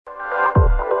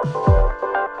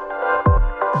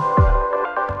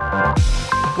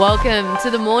Welcome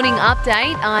to the Morning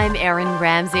Update. I'm Erin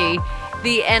Ramsey.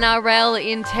 The NRL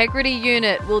Integrity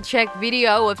Unit will check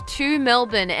video of two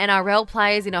Melbourne NRL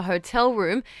players in a hotel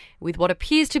room with what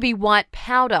appears to be white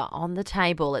powder on the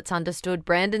table. It's understood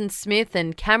Brandon Smith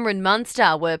and Cameron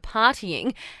Munster were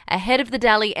partying ahead of the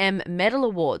Dally M Medal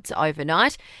Awards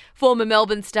overnight. Former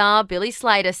Melbourne star Billy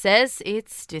Slater says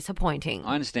it's disappointing.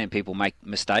 I understand people make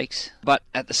mistakes, but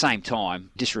at the same time,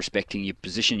 disrespecting your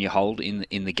position you hold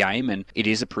in the game, and it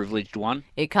is a privileged one.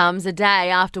 It comes a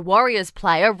day after Warriors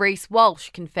player Reece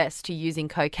Walsh confessed to using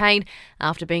cocaine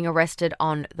after being arrested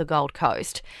on the Gold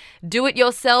Coast.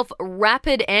 Do-it-yourself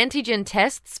rapid antigen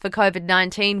tests for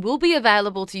COVID-19 will be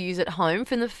available to use at home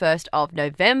from the 1st of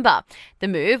November. The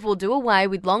move will do away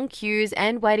with long queues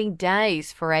and waiting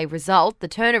days for a result. The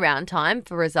turnaround time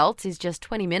for results is just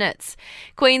 20 minutes.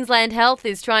 Queensland Health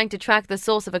is trying to track the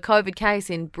source of a COVID case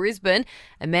in Brisbane.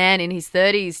 A man in his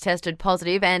 30s tested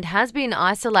positive and has been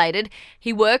isolated.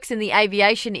 He works in the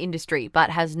aviation industry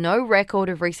but has no record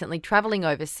of recently travelling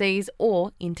overseas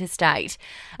or interstate.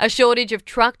 A shortage of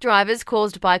truck drivers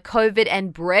caused by COVID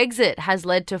and Brexit has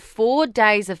led to 4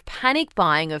 days of panic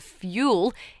buying of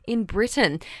fuel in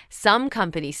Britain. Some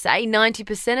companies say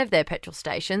 90% of their petrol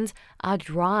stations are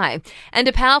dry. And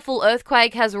a powerful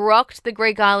earthquake has rocked the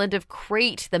Greek island of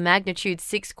Crete. The magnitude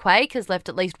 6 quake has left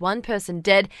at least one person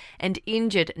dead and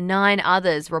injured 9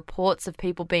 others. Reports of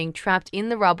people being trapped in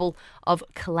the rubble of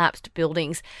collapsed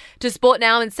buildings. To sport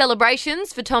now, and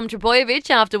celebrations for Tom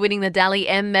Trbojevic after winning the Dally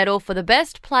M medal for the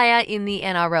best player in the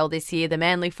NRL this year. The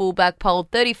Manly fullback polled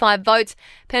 35 votes.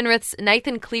 Penrith's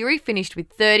Nathan Cleary finished with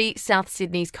 30. South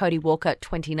Sydney's Cody Walker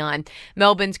 29.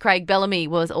 Melbourne's Craig Bellamy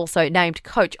was also named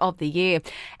Coach of the Year.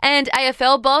 And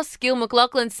AFL boss Gil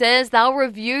McLachlan says they'll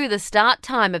review the start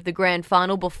time of the grand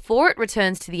final before it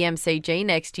returns to the MCG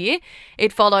next year.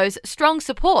 It follows strong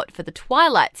support for the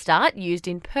twilight start used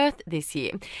in Perth this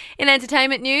year. In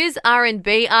entertainment news,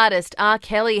 R&B artist R.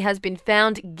 Kelly has been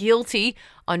found guilty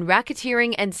on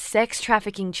racketeering and sex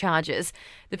trafficking charges.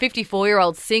 The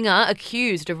 54-year-old singer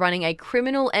accused of running a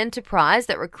criminal enterprise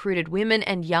that recruited women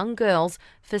and young girls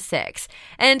for sex.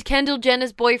 And Kendall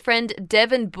Jenner's boyfriend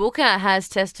Devin Booker has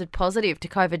tested positive to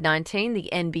COVID-19. The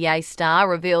NBA star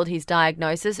revealed his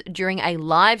diagnosis during a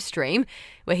live stream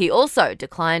where he also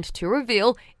declined to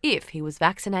reveal if he was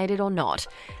vaccinated or not.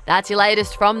 That's your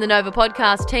latest from the Nova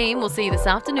Podcast team. We'll see you this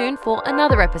afternoon for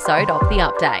another episode of The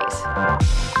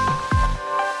Update.